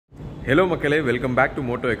Hello மக்களே, welcome back to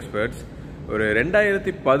Moto experts. ஒரு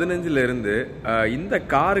 2015ல இருந்து இந்த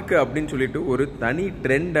காருக்கு அப்படின்னு சொல்லிட்டு ஒரு தனி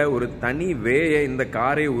ட்ரெண்டை, ஒரு தனி வேயை இந்த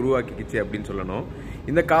காரே உருவாக்கிக்கிச்சு அப்படின்னு சொல்லணும்.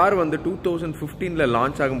 இந்த கார் வந்து 2015ல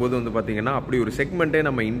லான்ச் ஆகும்போது வந்து பார்த்தீங்கன்னா அப்படி ஒரு செக்மெண்ட்டே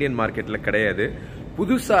நம்ம இந்தியன் மார்க்கெட்டில் கிடையாது.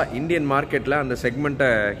 புதுசாக இந்தியன் மார்க்கெட்டில் அந்த செக்மெண்ட்டை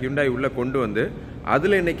Hyundai உள்ளே கொண்டு வந்து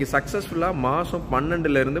அதில் இன்னைக்கு சக்ஸஸ்ஃபுல்லாக மாதம்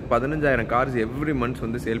 12,000 to 15,000 கார்ஸ் எவ்ரி மந்த்ஸ்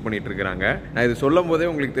வந்து சேல் பண்ணிட்டு இருக்காங்க. நான் இது சொல்லும் போதே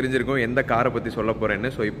உங்களுக்கு தெரிஞ்சிருக்கும் எந்த காரை பற்றி சொல்ல போகிறேன்னு.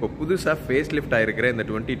 ஸோ இப்போ புதுசாக ஃபேஸ் லிஃப்ட் ஆகிருக்கிற இந்த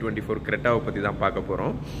 2024 கிரெட்டாவை பற்றி தான் பார்க்க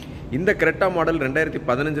போகிறோம். இந்த கிரெட்டா மாடல்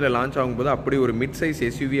 2015ல் லான்ச் ஆகும்போது அப்படி ஒரு மிட் சைஸ்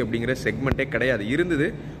எஸ்யூவி அப்படிங்கிற செக்மெண்ட்டே கிடையாது. இருந்தது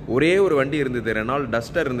ஒரே ஒரு வண்டி இருந்தது, ரெனால்ட்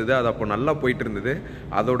டஸ்டர் இருந்தது. அது அப்போ நல்லா போயிட்டு இருந்தது.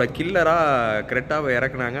 அதோட கில்லராக கிரெட்டாவை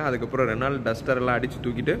இறக்குனாங்க. அதுக்கப்புறம் ரெனால்ட் டஸ்டர் எல்லாம் அடித்து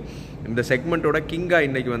தூக்கிட்டு இந்த செக்மெண்ட்டோட கிங்காக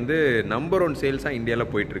இன்னைக்கு வந்து நம்பர் 1 சேல்ஸாக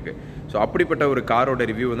இந்தியாவில் போயிட்டுருக்கு. ஸோ அப்படிப்பட்ட ஒரு காரோட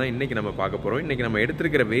ரிவ்யூ தான் இன்றைக்கி நம்ம பார்க்க போகிறோம். இன்றைக்கி நம்ம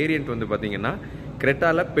எடுத்துருக்கிற வேரியண்ட் வந்து பார்த்திங்கன்னா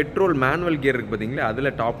கிரெட்டாவில் பெட்ரோல் மேனுவல் கியர் இருக்குது பார்த்தீங்களா,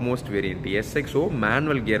 அதில் top most variant SXO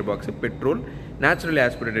manual gear box, petrol naturally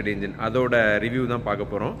aspirated engine, அதோட ரிவ்யூ தான்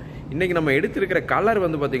பார்க்க போகிறோம். இன்றைக்கி நம்ம எடுத்துருக்கிற கலர்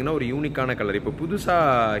வந்து பார்த்திங்கன்னா ஒரு யூனிக்கான கலர். இப்போ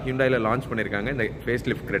புதுசாக Hyundaiல லான்ச் பண்ணியிருக்காங்க இந்த face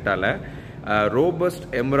lift கிரெட்டாவில். Robust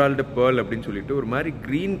Emerald pearl அப்படின்னு சொல்லிட்டு ஒரு மாதிரி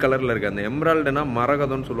க்ரீன் கலரில் இருக்குது. அந்த எமரால்டுனா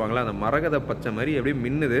மரகதம்னு சொல்லுவாங்களா, அந்த மரகத பச்சை மாதிரி அப்படியே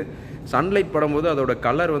மின்னுது. சன்லைட் படும்போது அதோட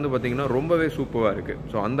கலர் வந்து பார்த்திங்கன்னா ரொம்பவே சூப்பராக இருக்குது.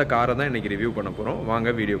 ஸோ அந்த காரை தான் இன்றைக்கி ரிவ்யூ பண்ண போகிறோம்.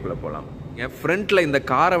 வாங்க வீடியோக்குள்ளே போகலாம். என் ஃப்ரண்ட்டில் இந்த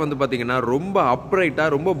காரை வந்து பார்த்திங்கன்னா ரொம்ப அப்ரைட்டாக,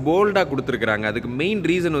 ரொம்ப போல்டாக கொடுத்துருக்குறாங்க. அதுக்கு மெயின்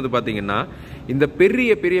ரீசன் வந்து பார்த்திங்கன்னா இந்த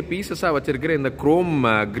பெரிய பெரிய பீசஸாக வச்சுருக்கிற இந்த குரோம்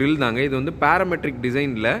கிரில் தாங்க. இது வந்து பேராமெட்ரிக்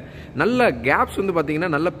டிசைனில் நல்ல கேப்ஸ் வந்து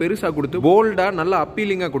பார்த்திங்கன்னா நல்லா பெருசாக கொடுத்து போல்டாக நல்லா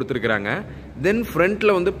அப்பீலிங்காக கொடுத்துருக்குறாங்க. தென்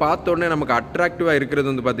ஃப்ரண்ட்டில் வந்து பார்த்த உடனே நமக்கு அட்ராக்டிவாக இருக்கிறது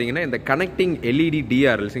வந்து பார்த்தீங்கன்னா இந்த கனெக்டிங் LED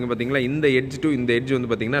DRLs. இங்கே பார்த்தீங்களா, இந்த எட்ஜ் டு இந்த எட்ஜ் வந்து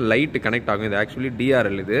பார்த்தீங்கன்னா லைட் கனெக்ட் ஆகும். இது ஆக்சுவலி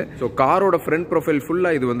DRL இது. ஸோ காரோட ஃப்ரண்ட் ப்ரொஃபைல்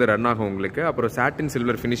ஃபுல்லாக இது வந்து ரன் ஆகும் உங்களுக்கு. அப்புறம் சாட்டின்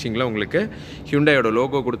சில்வர் ஃபினிஷிங்கில் உங்களுக்கு Hyundaiயோட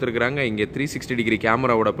லோகோ கொடுத்துருக்காங்க. இங்கே 360 டிகிரி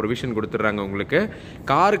கேமராவோட ப்ரொவிஷன் கொடுத்துட்றாங்க உங்களுக்கு.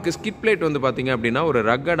 காருக்கு ஸ்கிட் பிளேட் வந்து பார்த்தீங்க அப்படின்னா ஒரு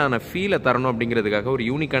ரக்கடான ஃபீலை தரணும் அப்படிங்கிறதுக்காக ஒரு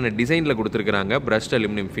யூனிக்கான டிசைனில் கொடுத்துருக்காங்க, பிரஷ்ட்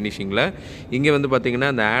அலுமினியம் ஃபினிஷிங்கில். இங்கே வந்து பார்த்தீங்கன்னா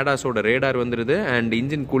இந்த ஆடாஸோட ரேடார் வந்துடுது. அண்ட்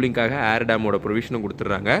இன்ஜின் கூலிங்காக ஏர் டேமோட ப்ரொவிஷனும்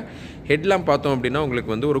கொடுத்துட்றாங்க. ஹெட்லாம்ப் பார்த்தோம் அப்படின்னா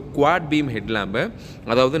உங்களுக்கு வந்து ஒரு குவாட் பீம் ஹெட்லாம்பு,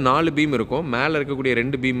 அதாவது 4 பீம் இருக்கும். மேலே இருக்கக்கூடிய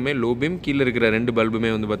 2 பீமுமே லோ பீம், கீழே இருக்கிற 2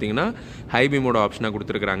 பல்புமே வந்து பார்த்தீங்கன்னா ஹை பீமோட ஆப்ஷனாக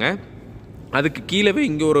கொடுத்துருக்காங்க. அதுக்கு கீழவே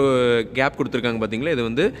இங்கே ஒரு கேப் கொடுத்துருக்காங்க பார்த்தீங்களா, இது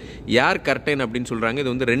வந்து ஏர் கர்டைன் அப்படின்னு சொல்கிறாங்க.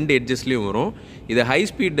 இது வந்து 2 எட்ஜஸ்லேயும் வரும். இது ஹை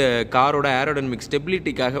ஸ்பீட் காரோட ஏரோடைனமிக்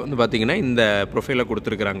ஸ்டெபிலிட்டிக்காக வந்து பார்த்தீங்கன்னா இந்த ப்ரொஃபைலை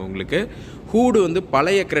கொடுத்துருக்குறாங்க உங்களுக்கு. ஹூடு வந்து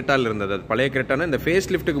பழைய கிரெட்டாவில் இருந்தது. அது பழைய கிரெட்டானா இந்த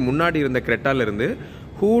ஃபேஸ் லிஃப்ட்டுக்கு முன்னாடி இருந்த கிரெட்டாவில் இருந்து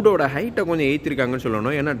ஹூடோட ஹைட்டை கொஞ்சம் ஏற்றிருக்காங்கன்னு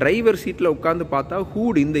சொல்லணும். ஏன்னா டிரைவர் சீட்டில் உட்காந்து பார்த்தா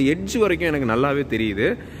ஹூட் இந்த எட்ஜ் வரைக்கும் எனக்கு நல்லாவே தெரியுது.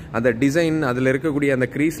 அந்த டிசைன், அதில் இருக்கக்கூடிய அந்த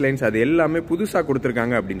க்ரீஸ் லைன்ஸ், அது எல்லாமே புதுசாக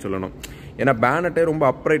கொடுத்துருக்காங்க அப்படின்னு சொல்லணும். ஏன்னா பேனட்டே ரொம்ப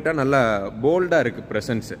அப்ரைட்டாக நல்லா போல்டாக இருக்குது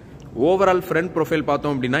ப்ரெசன்ஸு. ஓவரால் ஃப்ரண்ட் ப்ரொஃபைல்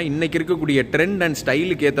பார்த்தோம் அப்படின்னா இன்றைக்கி இருக்கக்கூடிய ட்ரெண்ட் அண்ட்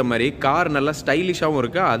ஸ்டைலுக்கு ஏற்ற மாதிரி கார் நல்லா ஸ்டைலிஷாகவும்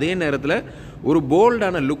இருக்குது. அதே நேரத்தில் ஒரு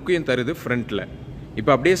போல்டான லுக்கையும் தருது ஃப்ரண்ட்டில்.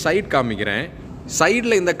 இப்போ அப்படியே சைட் காமிக்கிறேன்.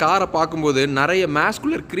 சைடில் இந்த காரை பார்க்கும்போது நிறைய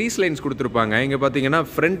மேஸ்குலர் க்ரீஸ் லைன்ஸ் கொடுத்துருப்பாங்க. இங்கே பார்த்தீங்கன்னா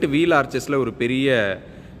ஃப்ரண்ட் வீல் ஆர்ச்சஸில் ஒரு பெரிய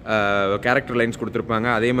கேரக்டர் லைன்ஸ் கொடுத்துருப்பாங்க.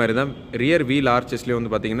 அதே மாதிரி தான் ரியர் வீல் ஆர்ச்சஸ்லேயே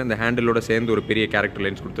வந்து பார்த்திங்கன்னா இந்த ஹேண்டிலோட சேர்ந்து ஒரு பெரிய கேரக்டர்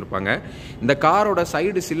லைன்ஸ் கொடுத்துருப்பாங்க. இந்த காரோட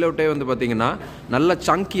சைடு சில்லவுட்டே வந்து பார்த்திங்கன்னா நல்லா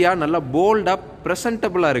சங்கியாக, நல்லா போல்டாக,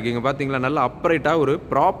 ப்ரெசன்டபுளாக இருக்குது. இங்கே பார்த்தீங்களா, நல்லா அப்ரைட்டாக ஒரு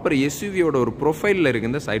ப்ராப்பர் எஸ்யூவியோட ஒரு ப்ரொஃபைலில்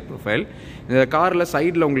இருக்குது இந்த சைட் ப்ரொஃபைல். இந்த காரில்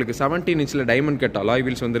சைடில் உங்களுக்கு 17 இன்ச்சில் டைமண்ட் கட் அலாய்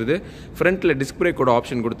வீல்ஸ் வந்துடுது. ஃப்ரண்ட்டில் டிஸ்க் பிரேக்கோட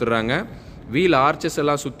ஆப்ஷன் கொடுத்துட்றாங்க. வீல் ஆர்ச்சஸ்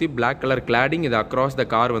எல்லாம் சுற்றி பிளாக் கலர் கிளாடிங், இது அக்ராஸ் த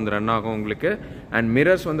கார் வந்து ரன் ஆகும் உங்களுக்கு. அண்ட்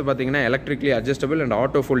மிரர்ஸ் வந்து பார்த்தீங்கன்னா electrically adjustable and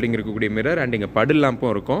auto folding இருக்கக்கூடிய மிரர். அண்ட் இங்கே படில்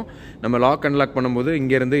லாம்பும் இருக்கும். நம்ம லாக் அன்லாக் பண்ணும்போது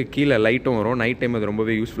இங்கேருந்து கீழே லைட்டும் வரும். நைட் டைம் அது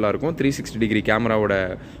ரொம்பவே யூஸ்ஃபுல்லாக இருக்கும். 360 டிகிரி கேமராவோட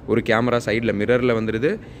ஒரு கேமரா சைடில் மிரரில்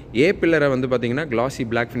வந்துடுது. ஏ பில்லரை வந்து பார்த்தீங்கன்னா கிளாசி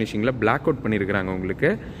பிளாக் ஃபினிஷிங்கில் பிளாக் அவுட் பண்ணியிருக்கிறாங்க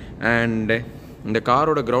உங்களுக்கு. அண்ட் இந்த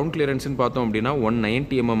காரோட கிரவுண்ட் கிளியரன்ஸ்னு பார்த்தோம் அப்படின்னா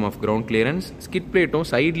 190 mm of ground clearance. Skid பிளேட்டும்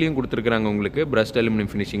சைட்லேயும் கொடுத்துருக்குறாங்க உங்களுக்கு, பிரஷ்ட்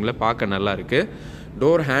அலுமினியம் ஃபினிஷிங்கில் பார்க்க நல்லா இருக்குது.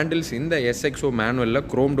 டோர் ஹேண்டில்ஸ் இந்த SXO மேனுவலில்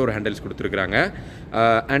குரோம் டோர் ஹேண்டில்ஸ் கொடுத்துருக்குறாங்க.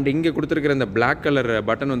 அண்ட் இங்கே கொடுத்துருக்கிற இந்த பிளாக் கலர்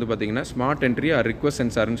பட்டன் வந்து பார்த்திங்கன்னா ஸ்மார்ட் என்ட்ரி ஆர் ரிக்வஸ்ட்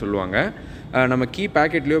சென்சார்னு சொல்லுவாங்க. நம்ம கீ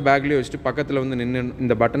பேக்கெட்லேயோ பேக்லேயோ வச்சுட்டு பக்கத்தில் வந்து நின்று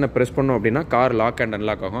இந்த பட்டனை ப்ரெஸ் பண்ணோம் அப்படின்னா கார் லாக் அண்ட்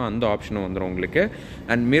அன்லாக் ஆகும். அந்த ஆப்ஷனும் வந்துடும் உங்களுக்கு.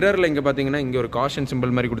 அண்ட் மிரரில் இங்கே பார்த்தீங்கன்னா இங்கே ஒரு காஷன்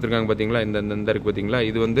சிம்பிள் மாதிரி கொடுத்துருக்காங்க பார்த்தீங்களா, இந்த இருக்குது பார்த்தீங்களா,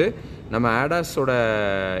 இது வந்து நம்ம ஆடாஸோட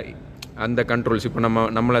அந்த கண்ட்ரோல்ஸ். இப்போ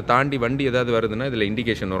நம்மளை தாண்டி வண்டி ஏதாவது வருதுன்னா இதில்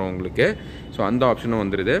இண்டிகேஷன் வரும் உங்களுக்கு. ஸோ அந்த ஆப்ஷனும்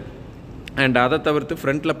வந்துடுது. அண்ட் அதை தவிர்த்து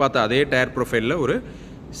ஃப்ரண்ட்டில் பார்த்த அதே டயர் ப்ரொஃபைலில் ஒரு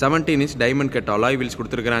 17 inch diamond cut alloy wheels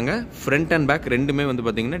கொடுத்துருக்குறாங்க. ஃப்ரண்ட் அண்ட் பேக் ரெண்டுமே வந்து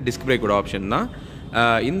பார்த்திங்கன்னா டிஸ்க் பிரேக்கோட ஆப்ஷன் தான்.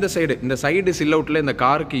 இந்த சைடு சில் அவுட்டில் இந்த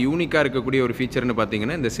காருக்கு யூனிக்காக இருக்கக்கூடிய ஒரு ஃபீச்சர்னு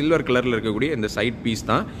பார்த்தீங்கன்னா இந்த சில்வர் கலரில் இருக்கக்கூடிய இந்த சைட் பீஸ்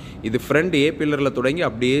தான். இது ஃப்ரண்ட் ஏ பில்லரில் தொடங்கி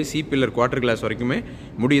அப்படியே சி பில்லர் குவார்டர் கிளாஸ் வரைக்குமே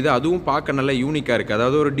முடியுது. அதுவும் பார்க்க நல்லா யூனிக்காக இருக்குது.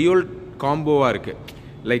 அதாவது ஒரு டியூல் காம்போவாக இருக்குது.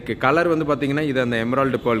 லைக் கலர் வந்து பார்த்தீங்கன்னா இது அந்த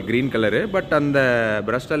Emerald pearl green colour. But அந்த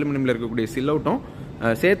பிரஸ்ட் அலுமினியமில் இருக்கக்கூடிய சில்லவுட்டும்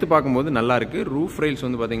சேர்த்து பார்க்கும்போது நல்லாயிருக்கு. ரூஃப் ரெயில்ஸ்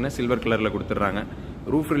வந்து பார்த்தீங்கன்னா சில்வர் கலரில் கொடுத்துட்றாங்க.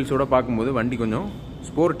 ரூஃப் ரெயில்ஸோட பார்க்கும்போது வண்டி கொஞ்சம்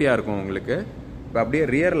ஸ்போர்ட்டியாக இருக்கும் உங்களுக்கு. இப்போ அப்படியே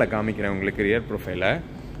ரியரில் காமிக்கிறேன் உங்களுக்கு ரியர் ப்ரொஃபைலை.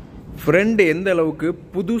 ஃப்ரண்ட் எந்த அளவுக்கு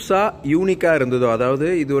புதுசாக யூனிக்காக இருந்ததோ, அதாவது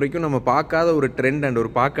இது வரைக்கும் நம்ம பார்க்காத ஒரு ட்ரெண்ட் அண்ட்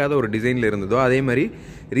பார்க்காத ஒரு டிசைனில் இருந்ததோ, அதே மாதிரி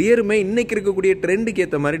ரியருமே இன்றைக்கி இருக்கக்கூடிய ட்ரெண்டுக்கு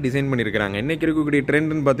ஏற்ற மாதிரி டிசைன் பண்ணியிருக்கிறாங்க. இன்றைக்கி இருக்கக்கூடிய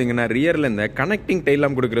ட்ரெண்டுன்னு பார்த்தீங்கன்னா ரியரில் இந்த கனெக்டிங் டெயில்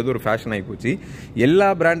லேம்ப் கொடுக்குறது ஒரு ஃபேஷன் ஆகி போச்சு. எல்லா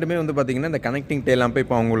பிராண்டுமே வந்து பார்த்தீங்கன்னா இந்த கனெக்டிங் டெயில் லேம்பை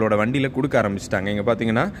இப்போ அவங்களோட வண்டியில் கொடுக்க ஆரம்பிச்சிட்டாங்க. இங்கே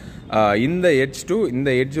பார்த்தீங்கன்னா இந்த எட்ஜ் டு இந்த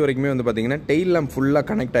எட்ஜ் வரைக்குமே வந்து பார்த்தீங்கன்னா டெயில் லேம்ப் ஃபுல்லாக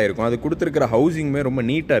கனெக்ட் ஆகிருக்கும். அது கொடுத்துருக்கிற ஹவுசிங்குமே ரொம்ப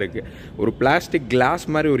நீட்டாக இருக்குது. ஒரு பிளாஸ்டிக் கிளாஸ்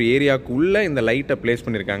மாதிரி ஒரு ஏரியாவுக்குள்ளே இந்த லைட்டை ப்ளேஸ்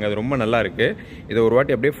பண்ணியிருக்காங்க. அது ரொம்ப நல்லா இருக்குது. இதை ஒரு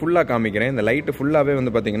வாட்டி அப்படியே ஃபுல்லாக காமிக்கிறேன். இந்த லைட்டு ஃபுல்லாகவே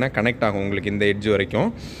வந்து பார்த்தீங்கன்னா கனெக்ட் ஆகும் உங்களுக்கு இந்த எட்ஜ்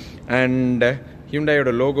வரைக்கும். அண்ட்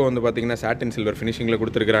ஹியூண்டாயோட லோகோ வந்து பார்த்தீங்கன்னா சாட்டின் சில்வர் ஃபினிஷிங்கில்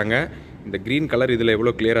கொடுத்துருக்காங்க. இந்த க்ரீன் கலர் இதில்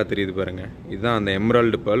எவ்வளோ கிளியராக தெரியுது பாருங்கள். இதுதான் அந்த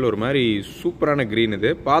எமரால்டு பேர்ல், ஒரு மாதிரி சூப்பரான க்ரீன். இது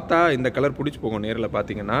பார்த்தா இந்த கலர் பிடிச்சி போகும். நேரில்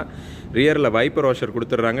பார்த்தீங்கன்னா ரியரில் வைப்பர் வாஷர்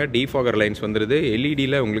கொடுத்துட்றாங்க. டிஃபாகர் லைன்ஸ் வந்துடுது.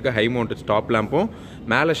 எல்இடியில் உங்களுக்கு ஹை மவுண்டட் ஸ்டாப் லேம்பும்,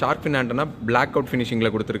 மேலே shark fin antenna black out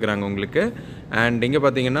ஃபினிஷிங்கில் கொடுத்துருக்காங்க உங்களுக்கு. அண்ட் இங்கே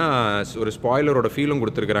பார்த்தீங்கன்னா ஒரு ஸ்பாய்லரோட ஃபீலும்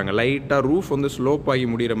கொடுத்துருக்காங்க. லைட்டாக ரூஃப் வந்து ஸ்லோப் ஆகி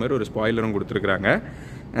முடிகிற மாதிரி ஒரு ஸ்பாய்லரும் கொடுத்துருக்காங்க.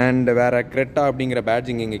 அண்ட் வேறு கிரெட்டா அப்படிங்கிற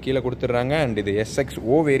பேட்ஜிங் இங்கே கீழே கொடுத்துட்றாங்க. அண்ட் இது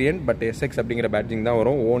SXO வேரியன்ட், பட் SX அப்படிங்கிற பேட்ஜிங் தான்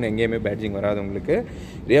வரும். ஓன் எங்கேயுமே பேட்ஜிங் வராது உங்களுக்கு.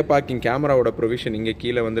 ரியர் பார்க்கிங் கேமராவோட ப்ரொவிஷன் இங்கே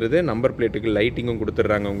கீழே வந்துடுது. நம்பர் பிளேட்டுக்கு லைட்டிங்கும்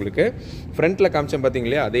கொடுத்துட்றாங்க உங்களுக்கு. ஃப்ரண்ட்டில் காமிச்சேன்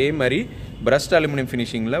பார்த்தீங்களே, அதே மாதிரி பிரஸ்ட் அலுமினியம்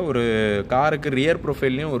ஃபினிஷிங்கில் ஒரு காருக்கு ரியர்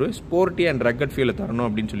ப்ரொஃபைல்லையும் ஒரு ஸ்போர்ட்டி அண்ட் ரக்கட் ஃபீலை தரணும்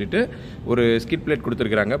அப்படின்னு சொல்லிட்டு ஒரு ஸ்கிட் பிளேட்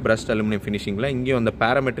கொடுத்துருக்காங்க பிரஸ்ட் அலுமினியம் ஃபினிஷிங்கில். இங்கேயும் அந்த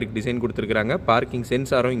பேராமெட்ரிக் டிசைன் கொடுத்துருக்காங்க. பார்க்கிங்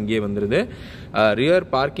சென்சாரும் இங்கே வந்துடுது. ரியர்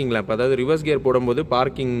பார்க்கிங் லேம்ப், அதாவது ரிவர்ஸ் கியர் போடும்போது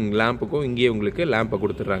பார்க்கிங் லேம்புக்கும் இங்கேயே உங்களுக்கு லேம்பை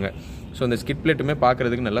கொடுத்துட்றாங்க. ஸோ இந்த ஸ்கிட் பிளேட்டுமே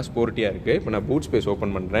பார்க்குறதுக்கு நல்லா ஸ்போர்ட்டியாக இருக்குது. இப்போ நான் பூட் ஸ்பேஸ்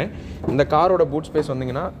ஓப்பன் பண்ணுறேன். இந்த காரோட பூட் ஸ்பேஸ்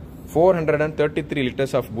வந்தீங்கன்னா 433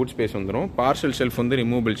 லிட்டர்ஸ் ஆஃப் பூட் ஸ்பேஸ் வந்துடும். பார்சல் ஷெல்ஃப் வந்து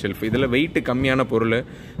ரிமூவபிள் ஷெல்ஃப். இதில் வெயிட் கம்மியான பொருள்,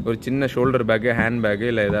 ஒரு சின்ன ஷோல்டர் பேக்கு, ஹேண்ட் பேக்கு,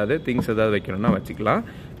 இல்லை ஏதாவது திங்ஸ் ஏதாவது வைக்கணும்னா வச்சுக்கலாம்.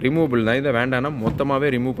 ரிமூவபிள் தான். இதை வேண்டாம்னா மொத்தமாகவே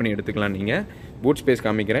ரிமூவ் பண்ணி எடுத்துக்கலாம் நீங்கள். பூட் ஸ்பேஸ்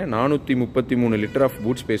காமிக்கிறேன். 433 லிட்டர் ஆஃப்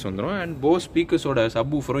பூட் ஸ்பேஸ் வந்துடும். அண்ட் போஸ் ஸ்பீக்கர்ஸோட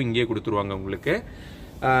சப் ஊஃபரும் இங்கேயே கொடுத்துருவாங்க உங்களுக்கு.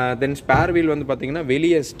 தென் ஸ்பேர் வீல் வந்து பார்த்தீங்கன்னா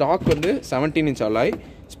வெளியே ஸ்டாக் வந்து 17 இன்ச் அலாய்,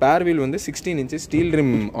 ஸ்பேர் வீல் வந்து 16 இன்ச்சு ஸ்டீல்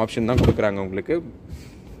ரிம் ஆப்ஷன் தான் கொடுக்குறாங்க உங்களுக்கு.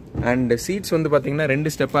 அண்ட் சீட்ஸ் வந்து பார்த்தீங்கன்னா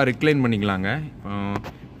 2 ஸ்டெப்பாக ரிக்ளைன் பண்ணிக்கலாங்க.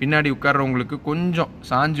 பின்னாடி உட்கார்றவங்களுக்கு கொஞ்சம்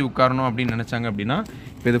சாஞ்சு உட்காரணும் அப்படின்னு நினச்சாங்க அப்படின்னா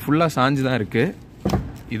இப்போ இது ஃபுல்லாக சாஞ்சு தான் இருக்குது.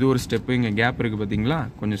 இது ஒரு ஸ்டெப்பு. இங்கே கேப் இருக்குது பார்த்தீங்களா,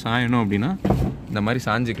 கொஞ்சம் சாயணும் அப்படின்னா இந்த மாதிரி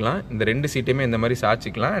சாஞ்சிக்கலாம். இந்த 2 சீட்டையுமே இந்த மாதிரி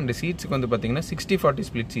சாய்ச்சிக்கலாம். அண்ட் சீட்ஸுக்கு வந்து பார்த்தீங்கன்னா 60-40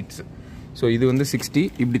 ஸ்ப்ளிட் சீட்ஸ். ஸோ இது வந்து 60.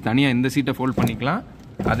 இப்படி தனியாக இந்த சீட்டை ஃபோல்ட் பண்ணிக்கலாம்.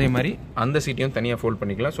 அதே மாதிரி அந்த சீட்டையும் தனியாக ஃபோல்ட்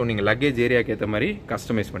பண்ணிக்கலாம். ஸோ நீங்கள் லக்கேஜ் ஏரியாவுக்கு ஏற்ற மாதிரி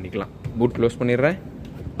கஸ்டமைஸ் பண்ணிக்கலாம். பூட் க்ளோஸ் பண்ணிடுறேன்.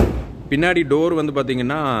 பின்னாடி டோர் வந்து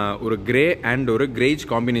பார்த்தீங்கன்னா ஒரு கிரே அண்ட் ஒரு கிரேஜ்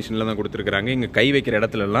காம்பினேஷனில் தான் கொடுத்துருக்காங்க. இங்கே கை வைக்கிற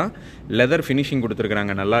இடத்துலலாம் லெதர் ஃபினிஷிங்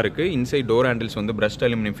கொடுத்துருக்காங்க. நல்லாயிருக்கு. இன்சைட் டோர் ஹேண்டில்ஸ் வந்து பிரஸ்ட்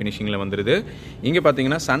அலுமினியம் ஃபினிஷிங்கில் வந்துடுது. இங்கே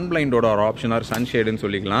பார்த்தீங்கன்னா சன் பிளைண்டோட ஒரு ஆப்ஷன் ஆர் சன்ஷேடுன்னு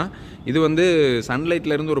சொல்லிக்கலாம். இது வந்து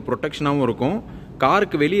சன்லைட்லேருந்து ஒரு ப்ரொடெக்ஷனாகவும் இருக்கும்.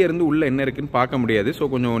 காருக்கு வெளியே இருந்து உள்ளே என்ன இருக்குன்னு பார்க்க முடியாது. ஸோ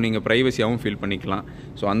கொஞ்சம் நீங்கள் ப்ரைவசியாகவும் ஃபீல் பண்ணிக்கலாம்.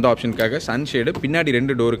 ஸோ அந்த ஆப்ஷனுக்காக சன்ஷேடு பின்னாடி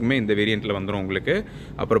 2 டோருக்குமே இந்த வேரியண்ட்டில் வந்துடும் உங்களுக்கு.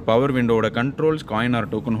 அப்புறம் power விண்டோட controls, coin R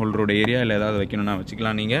token ஹோல்டரோட area இல்லை ஏதாவது வைக்கணும்னா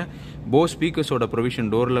வச்சுக்கலாம் நீங்கள். போஸ் ஸ்பீக்கர்ஸோட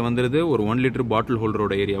ப்ரொவிஷன் டோரில் வந்துடுது. ஒரு 1 லிட்டர் பாட்டில்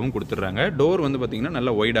ஹோல்டரோட ஏரியாவும் கொடுத்துட்றாங்க. டோர் வந்து பார்த்தீங்கன்னா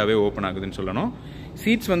நல்லா ஒய்டாகவே ஓப்பன் ஆகுதுன்னு சொல்லணும்.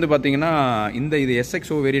 சீட்ஸ் வந்து பார்த்தீங்கன்னா இது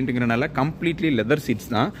SXO வேரியண்ட்டுங்கிறனால கம்ப்ளீட்லி லெதர்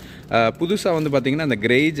சீட்ஸ் தான். புதுசாக வந்து பார்த்தீங்கன்னா அந்த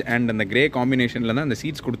கிரேஜ் அண்ட் அந்த கிரே காம்பினேஷனில் தான் அந்த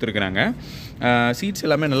சீட்ஸ் கொடுத்துருக்குறாங்க. சீட்ஸ்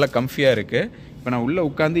எல்லாமே நல்லா கம்ஃபியாக இருக்குது. இப்போ நான் உள்ளே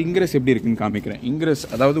உட்காந்து இங்கிரஸ் எப்படி இருக்குன்னு காமிக்கிறேன். இங்கிரஸ்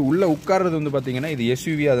அதாவது உள்ளே உட்கார்றது வந்து பார்த்தீங்கன்னா இது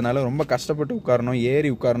SUV, அதனால ரொம்ப கஷ்டப்பட்டு உட்காரணும், ஏறி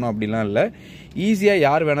உட்காரணும் அப்படிலாம் இல்லை. ஈஸியாக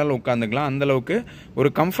யார் வேணாலும் உட்காந்துக்கலாம். அந்தளவுக்கு ஒரு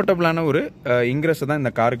கம்ஃபர்டபுளான ஒரு இங்கிரஸை தான்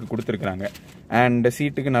இந்த காருக்கு கொடுத்துருக்குறாங்க. அண்ட்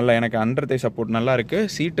சீட்டுக்கு நல்லா எனக்கு அண்டர் தை சப்போர்ட் நல்லா இருக்குது.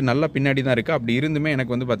 சீட்டு நல்லா பின்னாடி தான் இருக்குது. அப்படி இருந்துமே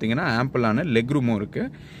எனக்கு வந்து பார்த்தீங்கன்னா ஆம்பிளான லெக் ரூமும்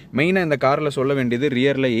இருக்குது. மெயினாக இந்த காரில் சொல்ல வேண்டியது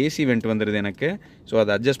ரியரில் ஏசி வெண்ட் வந்துடுது எனக்கு. ஸோ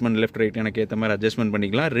அது அட்ஜஸ்ட்மெண்ட் லெஃப்ட் ரைட் எனக்கு ஏற்ற மாதிரி அட்ஜஸ்ட்மெண்ட்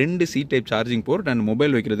பண்ணிக்கலாம். 2 C type charging port and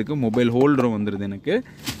mobile வைக்கிறதுக்கு மொபைல் ஹோல்டரும் வந்துடுது எனக்கு.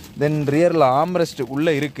 தென் ரியரில் ஆம்ரெஸ்ட்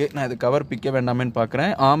உள்ளே இருக்குது. நான் இது கவர் பிக்க வேண்டாமேன்னு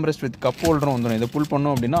பார்க்குறேன். ஆம்ரெஸ்ட் வித் கப் ஹோல்டரும் வந்துடும். இதை புல்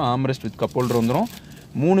பண்ணோம் அப்படின்னா ஆம்ரெஸ்ட் வித் கப் ஹோல்டர் வந்துடும்.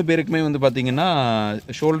 3 பேருக்குமே வந்து பார்த்தீங்கன்னா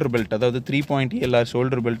ஷோல்டர் பெல்ட், அதாவது 3.8 LR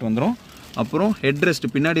ஷோல்டர் பெல்ட் வந்துடும். அப்புறம் ஹெட்ரெஸ்ட்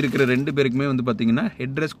பின்னாடி இருக்கிற 2 பேருக்குமே வந்து பார்த்தீங்கன்னா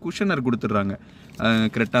ஹெட்ரெஸ்ட் குஷனர் கொடுத்துட்றாங்க.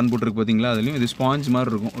 கிரெட்டான் போட்டிருக்கு பார்த்தீங்களா, அதுலேயும் இது ஸ்பாஞ்ச்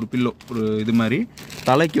மாதிரி இருக்கும். ஒரு பில்லோ, ஒரு இது மாதிரி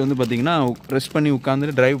தலைக்கு வந்து பார்த்தீங்கன்னா ரெஸ்ட் பண்ணி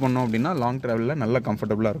உட்காந்துட்டு ட்ரைவ் பண்ணோம் அப்படின்னா லாங் ட்ராவலில் நல்லா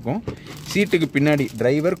கம்ஃபர்டபுளாக இருக்கும். சீட்டுக்கு பின்னாடி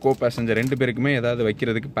டிரைவர், கோ பேசஞ்சர் 2 பேருக்குமே ஏதாவது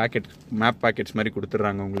வைக்கிறதுக்கு மேப் பேக்கெட்ஸ் மாதிரி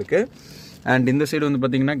கொடுத்துட்றாங்க உங்களுக்கு. அண்ட் இந்த சைடு வந்து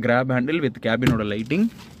பார்த்தீங்கன்னா கிராப் ஹேண்டில் வித் கேபினோட லைட்டிங்.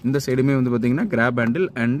 இந்த சைடுமே வந்து பார்த்தீங்கன்னா கிராப் ஹேண்டில்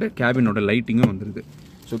அண்ட் கேபினோட லைட்டிங்கும் வந்துடுது.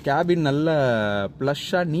 ஸோ கேபின் நல்ல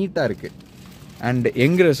ப்ளஷ்ஷாக நீட்டாக இருக்குது. அண்ட்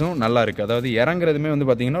எங்கிரஸும் நல்லா இருக்குது. அதாவது இறங்குறதுமே வந்து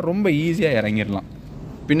பார்த்திங்கன்னா ரொம்ப ஈஸியாக இறங்கிடலாம்.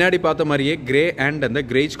 பின்னாடி பார்த்த மாதிரியே கிரே அண்ட் அந்த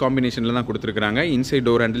கிரேஜ் காம்பினேஷனில் தான் கொடுத்துருக்காங்க. இன்சைட்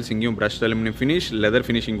டோர் ஹேண்டில்ஸ் இங்கேயும் brushed aluminium finish, leather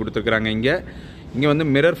finishing கொடுத்துருக்காங்க. இங்கே வந்து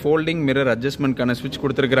மிரர் ஃபோல்டிங், மிரர் அட்ஜஸ்ட்மெண்ட்கான ஸ்விட்ச்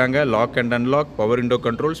கொடுத்துருக்காங்க. Lock and unlock, power window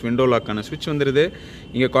controls, window லாக்கான ஸ்விட்ச் வந்துருது.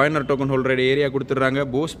 இங்கே காயினர் டோக்கன் ஹோல்டரோட ஏரியா கொடுத்துட்றாங்க.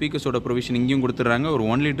 போஸ் ஸ்பீக்கர்ஸோட ப்ரொவிஷன் இங்கேயும் கொடுத்துட்றாங்க. ஒரு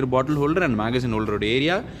 1 litre bottle holder and magazine ஹோல்டரோட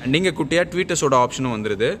area. And இங்கே குட்டியாக ட்வீட்டர்ஸோட ஆப்ஷனும்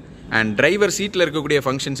வந்துருது. அண்ட் டிரைவர் சீட்டில் இருக்கக்கூடிய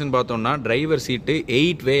ஃபங்க்ஷன்ஸ்னு பார்த்தோம்னா டிரைவர் சீட்டு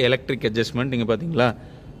 8-வே எலக்ட்ரிக் அட்ஜஸ்ட்மெண்ட். இங்கே பார்த்தீங்களா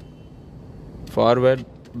ஃபார்வர்ட்,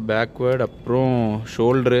 பேக்வேர்டு, அப்புறம்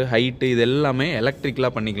ஷோல்டரு, ஹைட்டு, இது எல்லாமே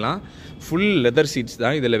எலக்ட்ரிக்கலாக பண்ணிக்கலாம். ஃபுல் லெதர் சீட்ஸ்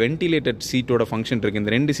தான். இதில் வென்டிலேட்டட் சீட்டோட ஃபங்க்ஷன் இருக்குது.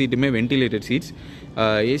 இந்த 2 சீட்டுமே வென்டிலேட்டட் சீட்ஸ்.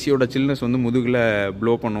 ஏசியோட சில்னஸ் வந்து முதுகில்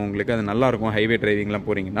ப்ளோ பண்ணும் உங்களுக்கு. அது நல்லாயிருக்கும் ஹைவே டிரைவிங்லாம்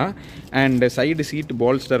போகிறீங்கன்னா. அண்ட் சைடு சீட்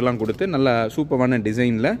பால்ஸ்டர்லாம் கொடுத்து நல்லா சூப்பரான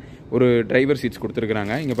டிசைனில் ஒரு டிரைவர் சீட்ஸ்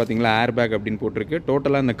கொடுத்துருக்குறாங்க. இங்கே பார்த்தீங்களா ஏர் பேக் அப்படின்னு போட்டிருக்கு.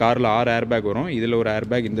 டோட்டலாக இந்த காரில் 6 ஏர் பேக் வரும். இதில் ஒரு ஏர்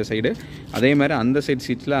பேக் இந்த சைடு, அதே மாதிரி அந்த சைடு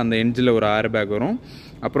சீட்ஸில் அந்த எட்ஜில் ஒரு ஏர் பேக் வரும்.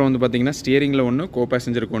 அப்புறம் வந்து பார்த்திங்கன்னா ஸ்டியரிங்கில் ஒன்று, கோ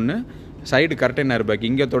பேசஞ்சருக்கு ஒன்று, சைடு கர்டன் ஏர் பேக்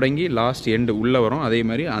இங்கே தொடங்கி லாஸ்ட் எண்டு உள்ளே வரும். அதே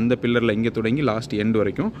மாதிரி அந்த பில்லரில் இங்கே தொடங்கி லாஸ்ட் எண்டு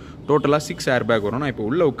வரைக்கும் டோட்டலாக 6 ஏர் பேக் வரும். நான் இப்போ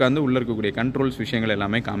உள்ளே உட்காந்து உள்ளே இருக்கக்கூடிய கண்ட்ரோல்ஸ் விஷயங்கள்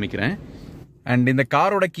எல்லாமே காமிக்கிறேன். அண்ட் இந்த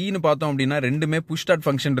காரோட கீன்னு பார்த்தோம் அப்படின்னா ரெண்டுமே புஷ் ஸ்டார்ட்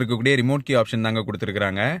ஃபங்க்ஷன் இருக்கக்கூடிய ரிமோட் கீ ஆப்ஷன் தாங்க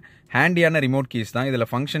கொடுத்துருக்காங்க. ஹேண்டியான ரிமோட் கீஸ் தான். இதில்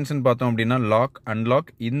ஃபங்க்ஷன்ஸ்னு பார்த்தோம் அப்படின்னா லாக்,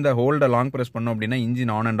 அன்லாக். இந்த ஹோல்டை லாங் ப்ரெஸ் பண்ணோம் அப்படின்னா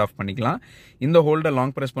இன்ஜின் ஆன் அண்ட் ஆஃப் பண்ணிக்கலாம். இந்த ஹோல்டை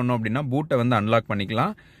லாங் ப்ரெஸ் பண்ணோம் அப்படின்னா பூட்டை வந்து அன்லாக்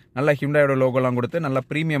பண்ணிக்கலாம். நல்லா ஹியூண்டாயோட லோகோலாம் கொடுத்து நல்லா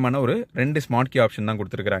ப்ரீமியமான ஒரு 2 ஸ்மார்ட் கீ ஆப்ஷன் தான்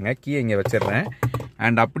கொடுத்துருக்காங்க. கீ இங்கே வச்சிடுறேன்.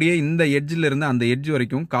 அண்ட் அப்படியே இந்த எட்ஜில் இருந்து அந்த எட்ஜ்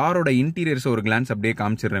வரைக்கும் காரோட இன்டீரியர்ஸ் ஒரு கிளான்ஸ் அப்படியே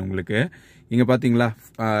காமிச்சிடுறேன் உங்களுக்கு. இங்கே பார்த்தீங்களா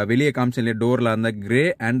வெளியே காமிச்சேன் இல்லையா டோரில் அந்த கிரே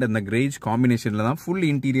அண்ட் அந்த கிரேஜ் காம்பினேஷனில் தான் ஃபுல்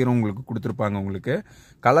இன்டீரியரும் உங்களுக்கு கொடுத்துருப்பாங்க. உங்களுக்கு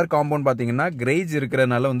கலர் காம்பவுண்ட் பார்த்தீங்கன்னா கிரேஜ்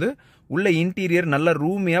இருக்கிறதுனால வந்து உள்ள இன்டீரியர் நல்ல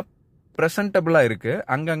ரூமியாக ப்ரெசன்டபுளாக இருக்குது.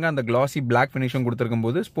 அங்கங்கே அந்த கிளாசி பிளாக் ஃபினிஷும் கொடுத்துருக்கும்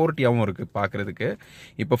போது ஸ்போர்ட்டியாகவும் இருக்குது பார்க்குறதுக்கு.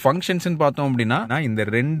 இப்போ ஃபங்க்ஷன்ஸ்னு பார்த்தோம் அப்படின்னா இந்த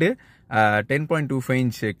 2 10.25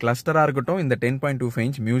 இன்ச் கிளஸ்டராக இருக்கட்டும், இந்த 10.25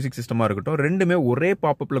 இன்ச் மியூசிக் சிஸ்டமாக இருக்கட்டும், ரெண்டுமே ஒரே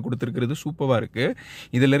பாப்பப்பில் கொடுத்துருக்கிறது சூப்பராக இருக்குது.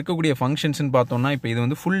 இதில் இருக்கக்கூடிய ஃபங்க்ஷன்ஸ்னு பார்த்தோம்னா இப்போ இது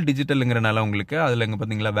வந்து ஃபுல் டிஜிட்டலுங்கிறனால உங்களுக்கு அதில் இங்கே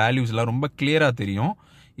பார்த்தீங்களா வேல்யூஸ்லாம் ரொம்ப கிளியராக தெரியும்.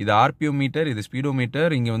 இது ஆர்பிஎம் மீட்டர், இது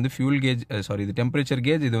ஸ்பீடோமீட்டர், இங்கே வந்து ஃபியூல் கேஜ், இது டெம்பரேச்சர்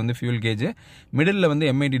கேஜ், இது வந்து ஃபியூல் கேஜ். மிடில் வந்து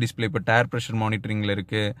எம்ஐடி டிஸ்பிளே, இப்போ டயர் ப்ரெஷர் மானிட்டரிங்கில்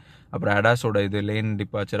இருக்குது. அப்புறம் அடாஸோட இது லேன்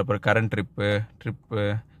டிபார்ச்சர், அப்புறம் கரண்ட் ட்ரிப்பு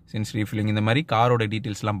சென்ஸ் ரீஃபில்லிங், இந்த மாதிரி காரோட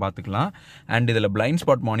டீட்டெயில்ஸ்லாம் பார்த்துக்கலாம். அண்ட் இதில் பிளைண்ட்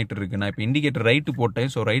ஸ்பாட் மானிட்டர் இருக்குது. நான் இப்போ இண்டிகேட்டர் ரைட்டு போட்டேன்,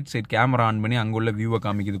 so right side camera on பண்ணி அங்கே உள்ள வியூவை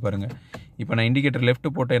காமிக்குது பாருங்கள். இப்போ நான் இண்டிகேட்டர் லெஃப்ட்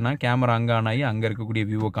போட்டேன்னா கேமரா அங்கே ஆன் ஆகி அங்கே இருக்கக்கூடிய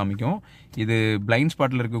வியூவை காமிக்கும். இது பிளைண்ட்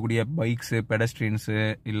ஸ்பாட்டில் இருக்கக்கூடிய பைக்ஸு, பெடஸ்ட்ரியன்ஸு,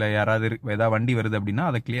 இல்லை யாராவது ஏதாவது வண்டி வருது அப்படின்னா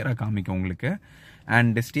அதை கிளியராக காமிக்கும் உங்களுக்கு.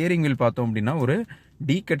 அண்ட் ஸ்டியரிங் வீல் பார்த்தோம் அப்படின்னா ஒரு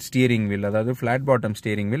டீகட் ஸ்டியரிங் வீல், அதாவது flat bottom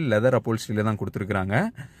steering wheel, leather அப்போல்ஸ்ட்ரியில் தான் கொடுத்துருக்காங்க.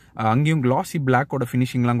 அங்கேயும் கிளாசி பிளாக்கோட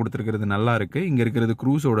ஃபினிஷிங்லாம் கொடுத்துருக்கிறது நல்லா இருக்குது. இங்கே இருக்கிறது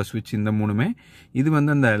க்ரூஸோட ஸ்விட்ச், இந்த 3மே. இது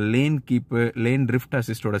வந்து அந்த லேன் கீப்பு, லேன் ட்ரிஃப்ட்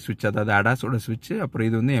அசிஸ்டோட ஸ்விட்ச், அதாவது அடாஸோட ஸ்விட்ச். அப்புறம்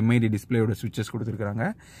இது வந்து எம்ஐடி டிஸ்பிளேயோட ஸ்விட்சஸ் கொடுத்துருக்காங்க.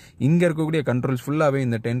 இங்கே இருக்கக்கூடிய கண்ட்ரோல்ஸ் ஃபுல்லாகவே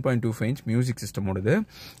இந்த 10.25 இன்ச் மியூசிக் சிஸ்டமோடது.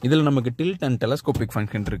 இதில் நமக்கு டில்ட் அண்ட் டெலஸ்கோபிக்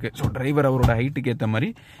ஃபங்க்ஷன் இருக்குது. ஸோ டிரைவர் அவரோட ஹைட்டுக்கு ஏற்ற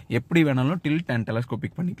மாதிரி எப்படி வேணாலும் டில்ட் அண்ட்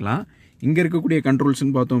டெலஸ்கோபிக் பண்ணிக்கலாம். இங்கே இருக்கக்கூடிய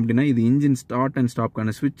கண்ட்ரோல்ஸ்னு பார்த்தோம் அப்படின்னா இது இன்ஜின் ஸ்டார்ட் அண்ட்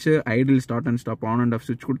ஸ்டாப்க்கான ஸ்விட்ச், idle start and stop on and half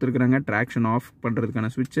ஸ்விட்ச் கொடுத்துருக்காங்க, ட்ராக்ஷன் ஆஃப் பண்ணுறதுக்கான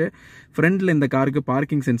ஸ்விட்ச். ஃப்ரண்ட்டில் இந்த காருக்கு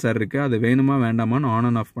பார்க்கிங் சென்சார் இருக்குது, அது வேணுமா வேண்டாமான்னு ஆன்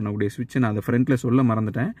அண்ட் ஆஃப் பண்ணக்கூடிய ஸ்விட்ச். நான் அதை ஃப்ரண்ட்டில் சொல்ல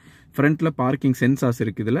மறந்துட்டேன். ஃப்ரண்ட்டில் பார்க்கிங் சென்சார்ஸ்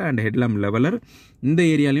இருக்குது இதில். And headlamp leveller. இந்த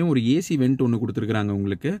ஏரியாலையும் ஒரு ஏசி வெண்ட் ஒன்று கொடுத்துருக்குறாங்க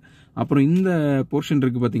உங்களுக்கு. அப்புறம் இந்த போர்ஷன்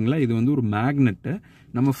இருக்குது பார்த்தீங்களா, இது வந்து ஒரு மேக்னெட்டு.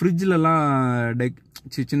 நம்ம ஃப்ரிட்ஜிலலாம்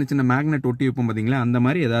சின்ன சின்ன மேக்னெட் ஒட்டி வைப்போம் பார்த்தீங்களா, அந்த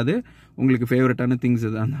மாதிரி ஏதாவது உங்களுக்கு ஃபேவரட்டான திங்ஸ்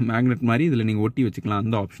அது அந்த மேக்னெட் மாதிரி இதில் நீங்கள் ஒட்டி வச்சுக்கலாம்.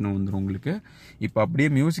 அந்த ஆப்ஷனும் வந்துடும் உங்களுக்கு. இப்போ அப்படியே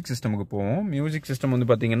மியூசிக் சிஸ்டமுக்கு போவோம். மியூசிக் சிஸ்டம் வந்து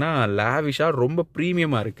பார்த்தீங்கன்னா லேவிஷாக ரொம்ப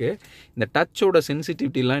ப்ரீமியமாக இருக்குது. இந்த டச்சோட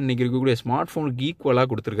சென்சிட்டிவிட்டிலாம் இன்றைக்கி இருக்கக்கூடிய ஸ்மார்ட் ஃபோனுக்கு ஈக்குவலாக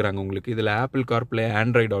கொடுத்துருக்குறாங்க உங்களுக்கு. இதில் apple CarPlay,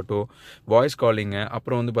 Android auto, voice காலிங்கு,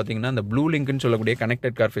 அப்புறம் வந்து பார்த்தீங்கன்னா அந்த ப்ளூ லிங்க்னு சொல்லக்கூடிய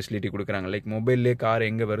கனெக்டட் கார் ஃபெசிலிட்டி கொடுக்குறாங்க. லைக் மொபைல்லே கார்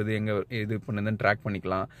எங்கே வருது, எங்கே இது பண்ணுதுன்னு ட்ராக்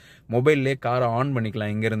பண்ணிக்கலாம். மொபைல்லே காரை ஆன்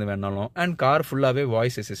பண்ணிக்கலாம் எங்கேருந்து வேணாலும். அண்ட் கார் ஃபுல்லாகவே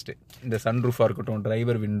வாய்ஸ் அசிஸ்ட்டு. இந்த சன்ரூஃபாக இருக்கட்டும்,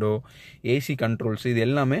 டிரைவர் விண்டோ, ஏசி கண்ட்ரோல்ஸ், இது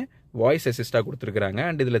எல்லாமே வாய்ஸ் அசிஸ்டாக கொடுத்துருக்குறாங்க.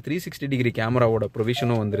 அண்ட் இதில் 360 டிகிரி கேமராவோட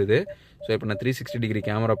ப்ரொவிஷனும் வந்துடுது. ஸோ இப்போ நான் 360 டிகிரி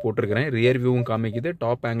கேமரா போட்டிருக்கிறேன். ரியர் வியூவும் காமிக்குது,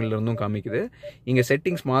 டாப் ஆங்கிள் இருந்தும் காமிக்குது. இங்கே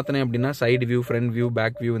செட்டிங்ஸ் மாற்றினேன் அப்படின்னா side view, front view,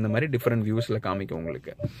 back view, இந்த மாதிரி டிஃப்ரெண்ட் வியூஸில் காமிக்கும்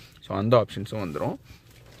உங்களுக்கு. ஸோ அந்த ஆப்ஷன்ஸும் வந்துடும்.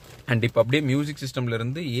 அண்ட் இப்போ அப்படியே மியூசிக்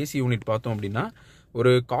சிஸ்டம்லேருந்து ஏசி யூனிட் பார்த்தோம் அப்படின்னா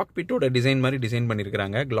ஒரு காக்பிட்டோட டிசைன் மாதிரி டிசைன்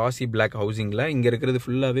பண்ணியிருக்கிறாங்க கிளாசி பிளாக் ஹவுசிங்கில். இங்கே இருக்கிறது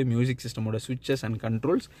ஃபுல்லாகவே மியூசிக் சிஸ்டமோட சுவிட்சஸ் அண்ட்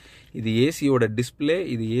கண்ட்ரோல்ஸ். இது ஏசியோட டிஸ்பிளே.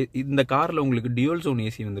 இந்த காரில் உங்களுக்கு டியூல் ஜோன்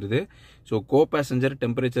ஏசி வந்துடுது. ஸோ கோ பேசஞ்சர்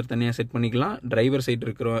டெம்பரேச்சர் தனியாக செட் பண்ணிக்கலாம். டிரைவர் சைடு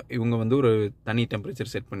இருக்கிற இவங்க வந்து ஒரு தனி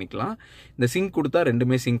டெம்பரேச்சர் செட் பண்ணிக்கலாம். இந்த சிங்க் கொடுத்தா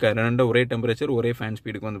ரெண்டுமே சிங்க் ஆயிரும். ரெண்டு ஒரே டெம்பரேச்சர் ஒரே ஃபேன்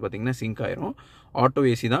ஸ்பீடுக்கு வந்து பார்த்தீங்கன்னா சிங்க் ஆயிரும். ஆட்டோ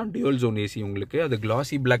ஏசி தான், டியூல் ஜோன் ஏசி உங்களுக்கு. அது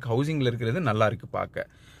கிளாசி பிளாக் ஹவுசிங்கில் இருக்கிறது நல்லா இருக்குது பார்க்க.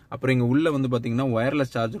 அப்புறம் இங்கே உள்ளே வந்து பார்த்தீங்கன்னா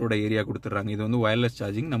ஒயர்லெஸ் சார்ஜரோட ஏரியா கொடுத்துட்றாங்க. இது வந்து ஒயர்லெஸ்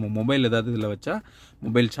சார்ஜிங். நம்ம மொபைல் ஏதாவது இதில் வச்சா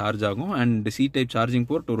மொபைல் சார்ஜ் ஆகும். And C type charging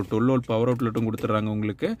port, ஒரு 12 வோல்ட் பவர் அவுட்லெட்டும் கொடுத்துட்றாங்க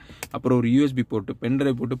உங்களுக்கு. அப்புறம் ஒரு யூஎஸ்பி போர்ட்டு,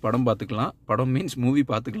 பென்ட்ரைவ் போட்டு படம் பார்த்துக்கலாம். படம் மீன்ஸ் மூவி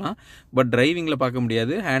பார்த்துக்கலாம். பட் டிரைவிங்கில் பார்க்க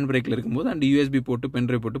முடியாது, ஹேண்ட் பிரேக்கில் இருக்கும்போது. அண்ட் யூஎஸ்பி போட்டு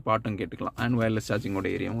பென்ட்ரைவ் போட்டு பாட்டும் கேட்டுக்கலாம். அண்ட் ஒயர்லெஸ் சார்ஜிங்கோட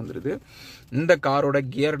ஏரியாவும் வந்துடுது. இந்த காரோட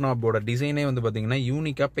கியர் நாபோட டிசைனே வந்து பார்த்தீங்கன்னா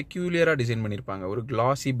யூனிக்காக பெக்யூலியராக டிசைன் பண்ணியிருப்பாங்க. ஒரு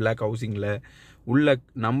கிளாசி பிளாக் ஹவுசிங்கில் உள்ள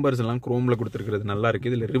நம்பர்ஸ் எல்லாம் குரோமில் கொடுத்துருக்கிறது நல்லா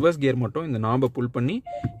இருக்குது. இதில் ரிவர்ஸ் கியர் மட்டும் இந்த நாபை புல் பண்ணி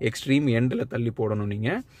எக்ஸ்ட்ரீம் எண்டில் தள்ளி போடணும்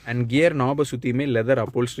நீங்கள். அண்ட் கியர் நாபை சுற்றியுமே லெதர்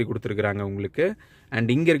அப்போல்ஸ்ட்ரி கொடுத்துருக்குறாங்க உங்களுக்கு. அண்ட்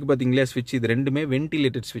இங்கே இருக்குது பார்த்தீங்களா ஸ்விட்ச், இது ரெண்டுமே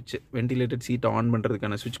வென்டிலேட்டட் ஸ்விட்ச். வென்டிலேட்டட் சீட்டை ஆன்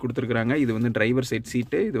பண்ணுறதுக்கான ஸ்விட்ச் கொடுத்துருக்குறாங்க. இது வந்து டிரைவர் சைட்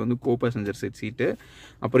சீட்டு, இது வந்து கோ பேசஞ்சர் சைட் சீட்டு.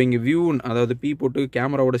 அப்புறம் இங்கே வியூ, அதாவது பி போட்டு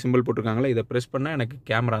கேமராவோட சிம்பிள் போட்டிருக்காங்களா, இதை ப்ரெஸ் பண்ணால் எனக்கு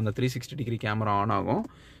கேமரா, அந்த 360 டிகிரி கேமரா ஆன் ஆகும்.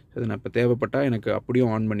 அது நான் இப்போ தேவைப்பட்டால் எனக்கு அப்படியும்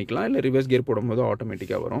ஆன் பண்ணிக்கலாம், இல்லை ரிவர்ஸ் கியர் போடும்போது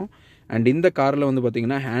ஆட்டோமேட்டிக்காக வரும். அண்ட் இந்த காரில் வந்து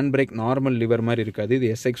பார்த்திங்கன்னா ஹேண்ட் பிரேக் நார்மல் லிவர் மாதிரி இருக்காது, இது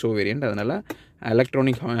SXO வேரியண்ட். அதனால்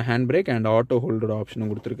electronic hand brake and auto holder ஆப்ஷனும்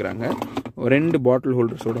கொடுத்துருக்குறாங்க. 2 பாட்டில்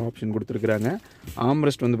ஹோல்டர்ஸோட ஆப்ஷன் கொடுத்துருக்குறாங்க.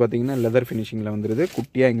 ஆம்ரெஸ்ட் வந்து பார்த்திங்கன்னா லெதர் ஃபினிஷிங்கில் வந்துடுது.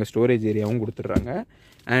 குட்டியாக இங்கே ஸ்டோரேஜ் ஏரியாவும் கொடுத்துட்றாங்க.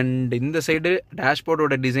 அண்ட் இந்த சைடு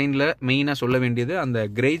டேஷ்போர்டோட டிசைனில் மெயினாக சொல்ல வேண்டியது அந்த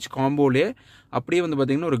கிரேஜ் காம்போலே அப்படியே வந்து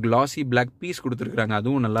பார்த்திங்கன்னா ஒரு கிளாசி பிளாக் பீஸ் கொடுத்துருக்குறாங்க.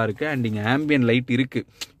 அதுவும் நல்லா இருக்குது. அண்ட் இங்கே ஆம்பியன் லைட் இருக்குது.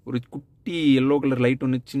 ஒரு குட்டி எல்லோ கலர் லைட்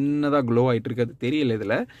ஒன்று சின்னதாக க்ளோ ஆகிட்டு இருக்குது, அது தெரியல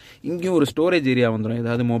இதில். இங்கேயும் ஒரு ஸ்டோரேஜ் ஏரியா வந்துடும்.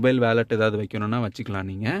 ஏதாவது மொபைல் வேலட் ஏதாவது வைக்கணும்னா வச்சுக்கலாம்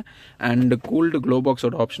நீங்கள். அண்ட் கூல்டு க்ளோ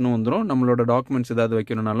பாக்ஸோட ஆப்ஷனும் வந்துடும். நம்மளோட டாக்குமெண்ட்ஸ் ஏதாவது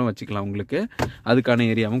வைக்கணுன்னாலும் வச்சுக்கலாம் உங்களுக்கு. அதுக்கான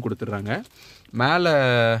ஏரியாவும் கொடுத்துட்றாங்க. மேலே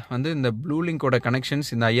வந்து இந்த ப்ளூ லிங்கோட கனெக்ஷன்ஸ்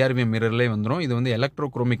இந்த IRVM மிரர்லேயே வந்துடும். இது வந்து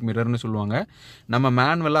எலக்ட்ரோக்ரோமிக் மிரர்னு சொல்லுவாங்க. நம்ம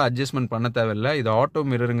மேனுவலாக அட்ஜஸ்ட்மெண்ட் பண்ண தேவையில்லை. இது ஆட்டோ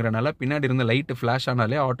மிரருங்கிறனால பின்னாடி இருந்த லைட்டு ஃப்ளாஷ்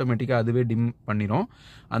ஆனாலே ஆட்டோமேட்டிக்காக அதுவே டிம் பண்ணிடும்.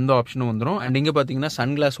 அந்த ஆப்ஷனும் வந்துடும். அண்ட் இங்கே பார்த்தீங்கன்னா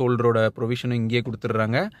சன்கிளாஸ் ஹோல்டரோட ப்ரொவிஷனும் இங்கேயே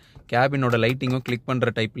கொடுத்துட்றாங்க. கேபினோட லைட்டிங்கும் கிளிக் பண்ணுற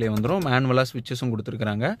டைப்லேயே வந்துடும். மேனுவலாக ஸ்விட்சஸும்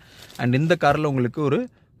கொடுத்துருக்குறாங்க. அண்ட் இந்த காரில் உங்களுக்கு ஒரு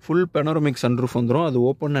ஃபுல் பெனோரமிக் சன்ரூஃப் வந்துடும். அது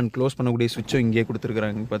ஓப்பன் அண்ட் க்ளோஸ் பண்ணக்கூடிய ஸ்விட்சும் இங்கேயே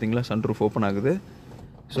கொடுத்துருக்குறாங்க. பார்த்தீங்களா சன்ரூஃப் ஓப்பன் ஆகுது.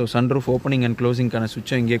 ஸோ சன்ரூஃப் ஓப்பனிங் அண்ட் க்ளோசிங்கான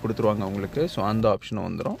ஸ்விட்சும் இங்கே கொடுத்துருவாங்க உங்களுக்கு. ஸோ அந்த ஆப்ஷனும்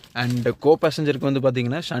வந்துடும். அண்ட் கோ பேசஞ்சருக்கு வந்து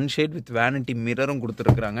பார்த்தீங்கன்னா சன்ஷேட் வித் வேனிட்டி மிரரும்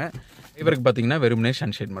கொடுத்துருக்குறாங்க. இவருக்கு பார்த்தீங்கன்னா வெறுமனே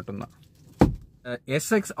சன்ஷேட் மட்டும்தான்.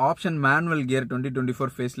 SX option manual gear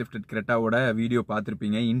 2024 face lifted கிரெட்டாவோட video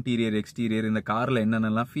பார்த்துருப்பீங்க. இன்டீரியர் எக்ஸ்டீரியர் இந்த காரில்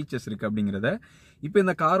என்னென்னலாம் ஃபீச்சர்ஸ் இருக்குது அப்படிங்கிறத. இப்போ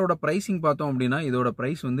இந்த காரோட ப்ரைஸிங் பார்த்தோம் அப்படின்னா இதோட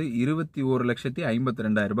ப்ரைஸ் வந்து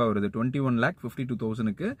 21,52,000 வருது.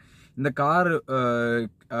 21,52,000க்கு இந்த கார்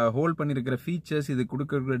ஹோல்ட் பண்ணியிருக்கிற ஃபீச்சர்ஸ், இது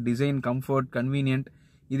கொடுக்குற டிசைன், கம்ஃபர்ட், கன்வீனியன்ட்,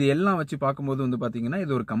 இது எல்லாம் வச்சு பார்க்கும்போது வந்து பார்த்தீங்கன்னா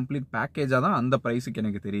இது ஒரு கம்ப்ளீட் பேக்கேஜாக தான் அந்த ப்ரைஸுக்கு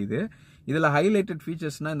எனக்கு தெரியுது. இதில் ஹைலைட்டட்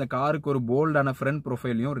ஃபீச்சர்ஸ்னால் இந்த காருக்கு ஒரு போல்டான ஃப்ரண்ட்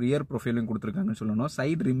ப்ரொஃபைலையும் ரியர் ப்ரொஃபைலையும் கொடுத்துருக்காங்கன்னு சொல்லணும்.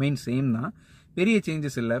 சைடு ரிமைன் சேம் தான், பெரிய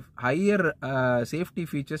சேஞ்சஸ் இல்லை. Higher safety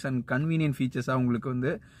features and convenient ஃபீச்சர்ஸாக உங்களுக்கு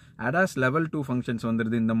வந்து ADAS level 2 ஃபங்க்ஷன்ஸ்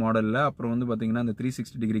வந்துடுது இந்த மாடலில். அப்புறம் வந்து பார்த்தீங்கன்னா அந்த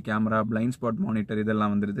 360 degree camera, blind spot monitor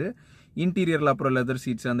இதெல்லாம் வந்துடுது. இன்டீரியரில் அப்புறம் லெதர்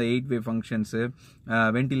சீட்ஸ், அந்த 8-வே ஃபங்க்ஷன்ஸு,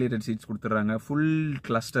 வென்டிலேட்டட் சீட்ஸ் கொடுத்துட்றாங்க. ஃபுல்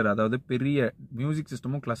கிளஸ்டர், அதாவது பெரிய மியூசிக்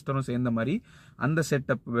சிஸ்டமும் கிளஸ்டரும் சேர்ந்த மாதிரி அந்த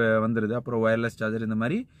செட்டப் வந்துடுது. அப்புறம் ஒயர்லெஸ் சார்ஜர், இந்த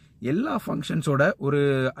மாதிரி எல்லா ஃபங்க்ஷன்ஸோட ஒரு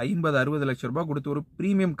 50-60 லட்ச ரூபாய் கொடுத்து ஒரு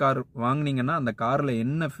ப்ரீமியம் கார் வாங்கினீங்கன்னா அந்த காரில்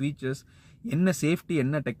என்ன ஃபீச்சர்ஸ், என்ன சேஃப்டி,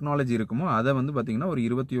 என்ன டெக்னாலஜி இருக்குமோ அதை வந்து பார்த்தீங்கன்னா ஒரு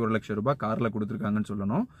 21 லட்ச ரூபாய் காரில் கொடுத்துருக்காங்கன்னு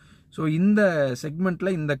சொல்லணும். ஸோ இந்த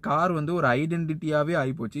செக்மெண்ட்டில் இந்த கார் வந்து ஒரு ஐடென்டிட்டியாகவே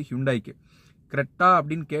ஆகிப்போச்சு ஹியூண்டாய்க்கு. கிரெட்டா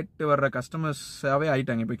அப்படின்னு கேட்டு வர்ற கஸ்டமர்ஸாகவே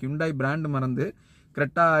ஆகிட்டாங்க. இப்போ ஹியூண்டாய் பிராண்ட் மறந்து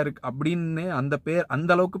கிரெட்டா இருக்கு அப்படின்னு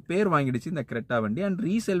அந்த அளவுக்கு பேர் வாங்கிடுச்சு இந்த கிரெட்டா வண்டி. அண்ட்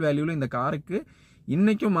ரீசேல் வேல்யூவில் இந்த காருக்கு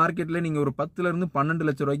இன்றைக்கும் மார்க்கெட்டில் நீங்கள் ஒரு 10-12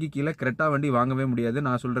 லட்ச ரூபாய்க்கு கீழே கிரெட்டா வண்டி வாங்கவே முடியாது.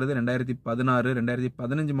 நான் சொல்கிறது 2016,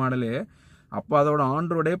 2015 மாடலே. அப்போ அதோட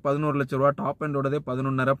ஆண்ட்ரோடே 11 லட்ச ரூபா, டாப் அண்டோடதே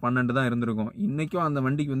 11.5, 12 தான் இருந்திருக்கும். இன்றைக்கும் அந்த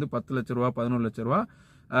வண்டிக்கு வந்து 10 லட்ச ரூபா, 11 லட்ச ரூபா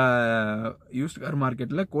யூஸ்ட் கார்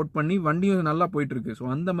மார்க்கெட்டில் கோட் பண்ணி வண்டியும் நல்லா போயிட்டுருக்கு. ஸோ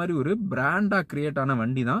அந்த மாதிரி ஒரு பிராண்டாக கிரியேட் ஆன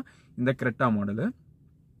வண்டி தான் இந்த கிரெட்டா மாடலு.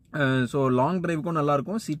 ஸோ லாங் டிரைவுக்கும்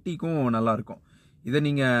நல்லாயிருக்கும், சிட்டிக்கும் நல்லாயிருக்கும். இதை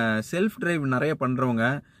நீங்கள் செல்ஃப் டிரைவ் நிறைய பண்ணுறவங்க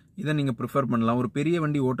இதை நீங்கள் ப்ரிஃபர் பண்ணலாம். ஒரு பெரிய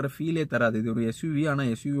வண்டி ஓட்டுற ஃபீலே தராது. இது ஒரு SUV, ஆனால்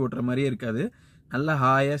SUV ஓட்டுற மாதிரியே இருக்காது. நல்லா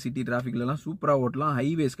ஹாயாக சிட்டி டிராஃபிக்லலாம் சூப்பராக ஓட்டலாம்.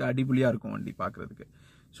 ஹைவேஸ்க்கு அடிப்பொலியாக இருக்கும் வண்டி பார்க்குறதுக்கு.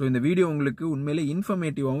 ஸோ இந்த வீடியோ உங்களுக்கு உண்மையிலே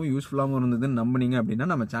இன்ஃபர்மேட்டிவாகவும் யூஸ்ஃபுல்லாகவும் இருந்ததுன்னு நம்பினீங்க அப்படின்னா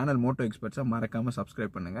நம்ம சேனல் மோட்டோ எக்ஸ்பர்ட்ஸை மறக்காமல்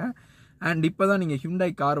சப்ஸ்கிரைப் பண்ணுங்கள். அண்ட் இப்போ தான் நீங்கள்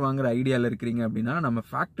ஹியூண்டாய் கார் வாங்குற ஐடியாவில் இருக்கிறீங்க அப்படின்னா நம்ம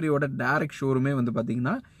ஃபேக்ட்ரியோட டேரக்ட் ஷோரூமே வந்து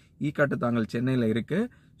பார்த்தீங்கன்னா ஈக்காட்டுத்தாங்கல் சென்னையில் இருக்குது.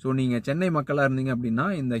 ஸோ நீங்கள் சென்னை மக்களாக இருந்தீங்க அப்படின்னா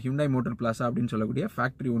இந்த Hyundai Motor Plaza அப்படின்னு சொல்லக்கூடிய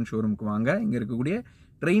ஃபேக்ட்ரி ஓன் ஷோரூமுக்கு வாங்க. இங்கே இருக்கக்கூடிய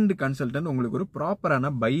ட்ரெயின்டு கன்சல்டன்ட் உங்களுக்கு ஒரு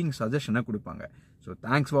ப்ராப்பரான பையிங் சஜஷனை கொடுப்பாங்க. ஸோ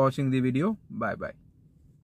தேங்க்ஸ் ஃபார் வாட்சிங் தி வீடியோ. Bye bye.